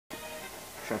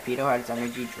Sharpedo had its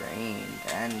energy drained.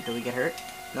 And do we get hurt?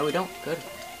 No, we don't. Good.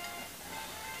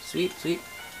 Sweet, sweet.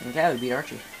 Okay, we beat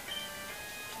Archie.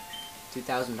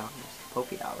 $2,000.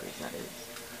 Poke dollars, that is.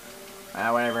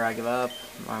 Whatever, I give up.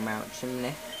 I'm out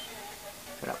chimney.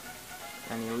 Put up.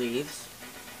 And he leaves.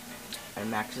 And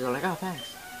Max is like, oh,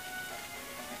 thanks.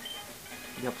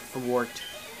 Yep, thwart.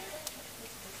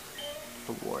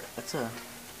 Thwart. It's a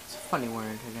funny word,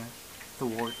 I guess.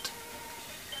 Thwart.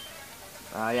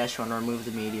 Yes, you want to remove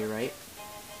the meteorite.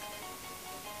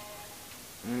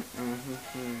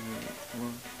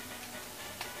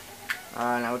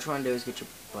 Now what you want to do is get your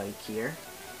bike here.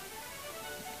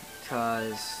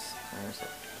 Because there's a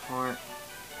part.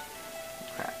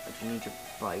 Crap, but you need your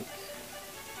bike.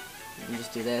 You can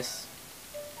just do this.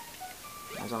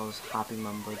 There's all this hopping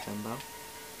mumbo jumbo.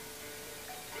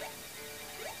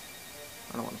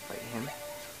 I don't want to fight him.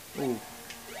 Ooh.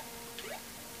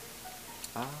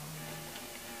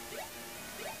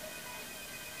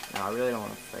 No, I really don't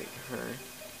want to fight her.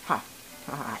 Ha!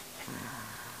 Ha!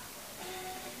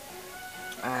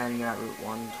 And you're at Route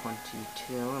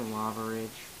 122 in Lava Ridge.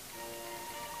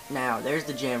 Now, there's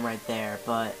the gym right there,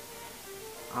 but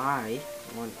I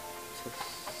want to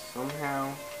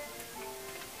somehow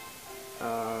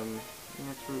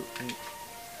that's Route 8.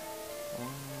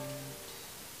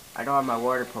 I don't have my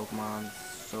water Pokemon,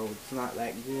 so it's not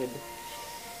that good.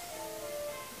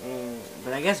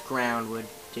 But I guess ground would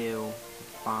do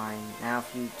fine. Now,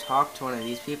 if you talk to one of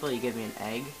these people, you give me an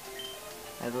egg,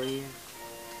 I believe.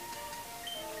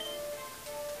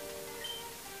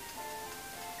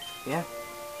 Yeah.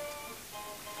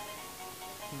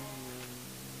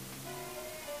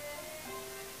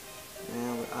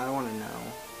 Yeah, but I want to know.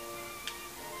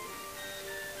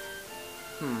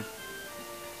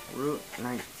 Route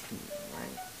 19,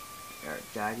 right? Or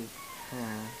Daddy.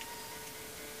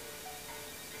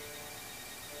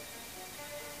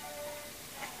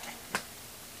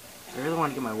 I really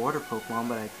want to get my water Pokemon,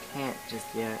 but I can't just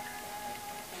yet,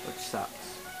 which sucks.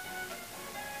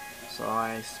 So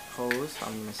I suppose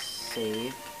I'm gonna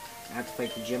save. I have to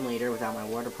fight the gym leader without my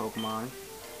water Pokemon.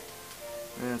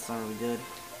 And that's not really good.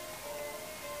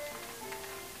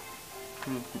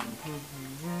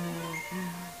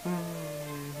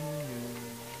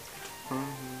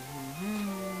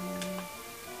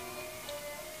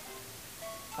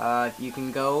 You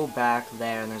can go back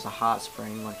there and there's a hot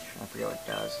spring, which I forget what it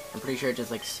does. I'm pretty sure it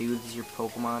just like soothes your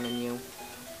Pokemon in you.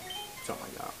 Something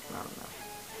like that. I don't know.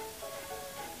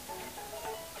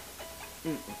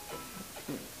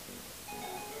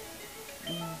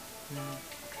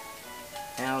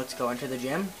 Now let's go into the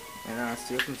gym and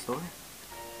see what's in store.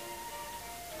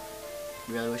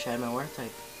 Really wish I had my water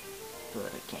type, but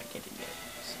I can't get it yet,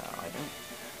 so I don't.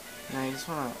 No, I just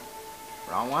wanna.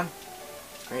 Wrong one?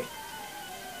 Great.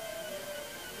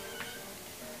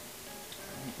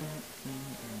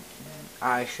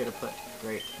 I should have put.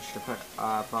 Great. I should have put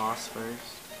boss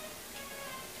first.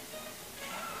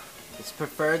 It's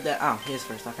preferred that. Oh, he is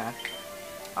first. Okay.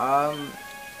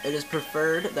 It is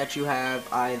preferred that you have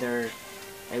either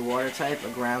a water type, a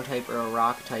ground type, or a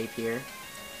rock type here.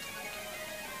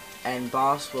 And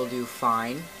boss will do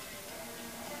fine,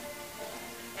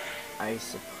 I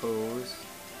suppose,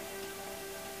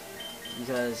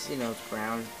 because, you know, it's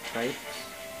ground types,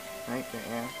 right?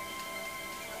 Yeah.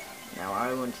 Now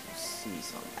I want to see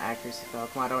some accuracy fell.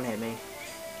 Come on, don't hit me.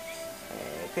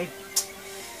 Okay.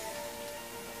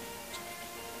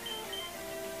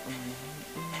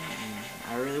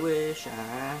 I really wish I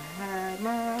had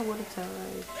my water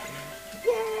type.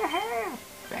 Yeah!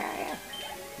 Yeah!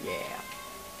 Yeah!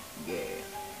 Yeah.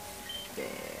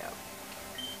 Yeah.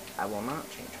 I will not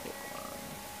change Pokemon.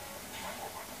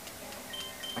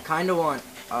 I kinda want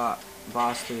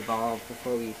boss to evolve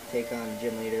before we take on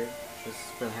Gym Leader, just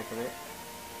for the heck of it.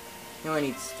 He only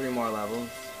needs 3 more levels,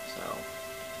 so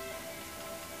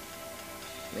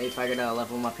maybe if I could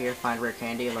level him up here, find rare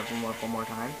candy, and level him up one more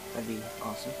time, that'd be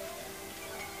awesome.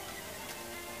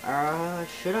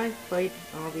 Should I fight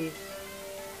all these?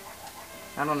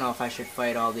 I don't know if I should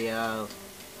fight all the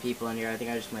people in here. I think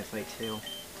I just might fight 2.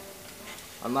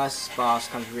 Unless boss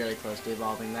comes really close to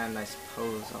evolving, then I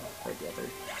suppose I'll fight the other.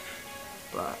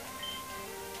 But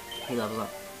he levels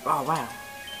up. Oh wow!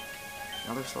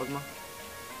 Another Slugma.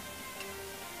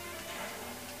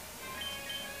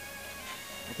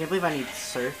 I can't believe I need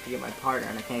Surf to get my partner,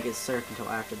 and I can't get Surf until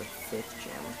after the 5th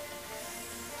gym.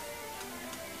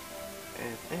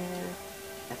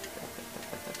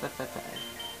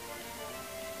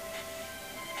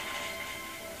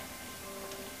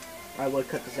 I would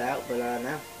cut this out, but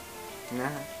no. Nah,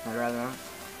 I'd rather not.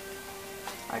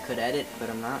 I could edit, but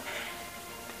I'm not.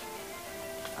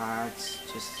 It's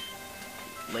just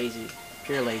lazy,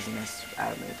 pure laziness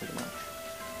out of me, pretty much.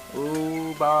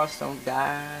 Ooh, boss, don't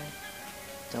die.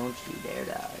 Don't you dare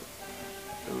die.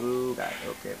 Ooh, God.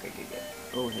 Okay, good.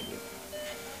 Oh, thank you.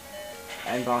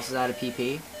 And boss is out of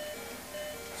PP.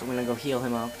 So I'm gonna go heal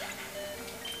him up.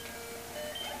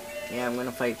 Yeah, I'm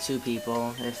gonna fight 2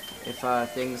 people. If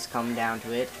things come down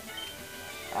to it.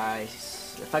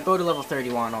 If I go to level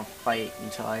 31, I'll fight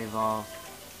until I evolve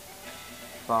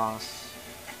boss.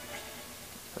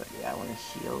 But yeah, I wanna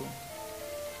heal.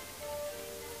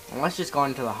 Unless just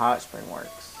going to the hot spring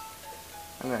works.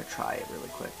 I'm gonna try it really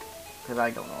quick. Because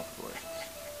I don't know if it works.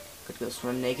 Could go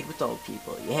swim naked with old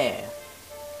people. Yeah.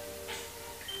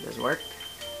 Does it work?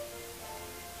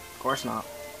 Of course not.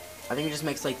 I think it just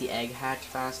makes like the egg hatch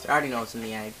faster. I already know what's in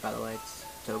the egg, by the way. It's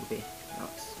Togepi. No,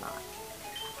 it's not.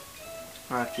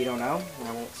 If you don't know,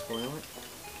 I won't spoil it.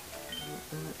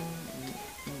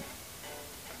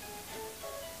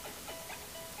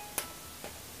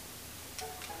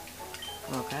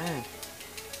 Okay.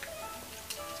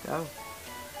 Let's go.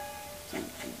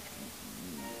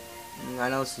 I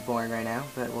know this is boring right now,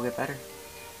 but we'll get better.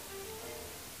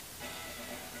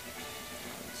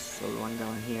 So we want to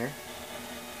go in here.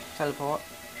 Teleport.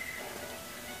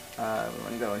 We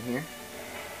want to go in here.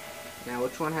 Now,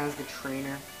 which one has the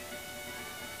trainer?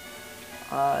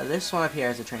 This one up here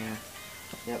has a trainer.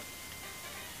 Yep.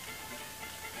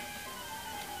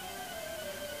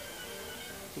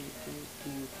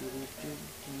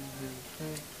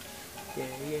 Yeah.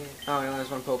 Oh, he only has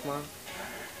one Pokemon?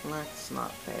 Well, that's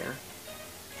not fair.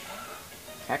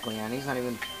 Kecleon, he's not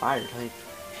even fire type.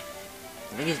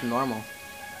 I think he's normal.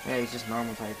 Yeah, he's just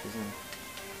normal type, isn't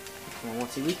he? Well,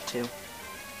 what's he weak to?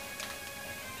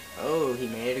 Oh, he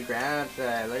made a ground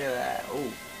type. Look at that.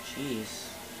 Oh, jeez.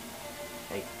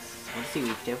 Yikes. What's he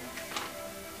weak to?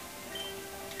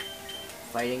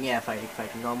 Fighting? Yeah,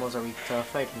 fighting. Normals are weak to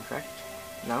fighting, correct?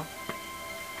 No?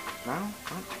 No?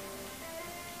 What?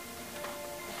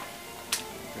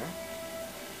 Okay.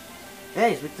 Yeah,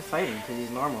 he's weak to fighting because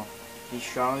he's normal. He's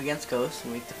strong against ghosts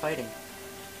and weak to fighting.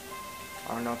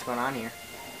 I don't know what's going on here.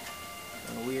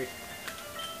 Kind of weird.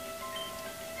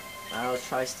 Now let's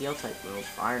try Steel type move.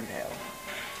 Iron Tail.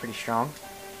 Pretty strong.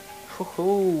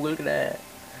 Woohoo! Look at that.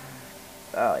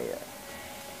 Oh yeah.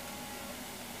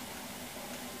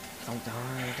 Don't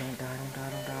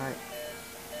die.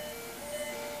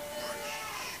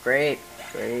 Great.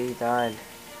 He died.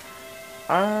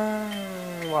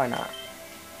 Why not?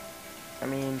 I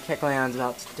mean, Kecleon's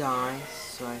about to die,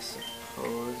 so I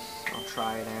suppose I'll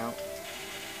try it out.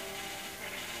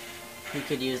 He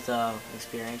could use the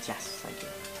experience. Yes, thank you.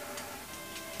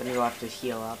 Then he'll have to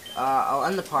heal up. I'll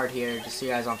end the part here, just so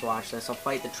you guys don't have to watch this. I'll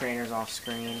fight the trainers off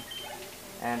screen,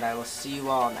 and I will see you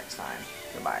all next time.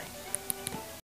 Goodbye.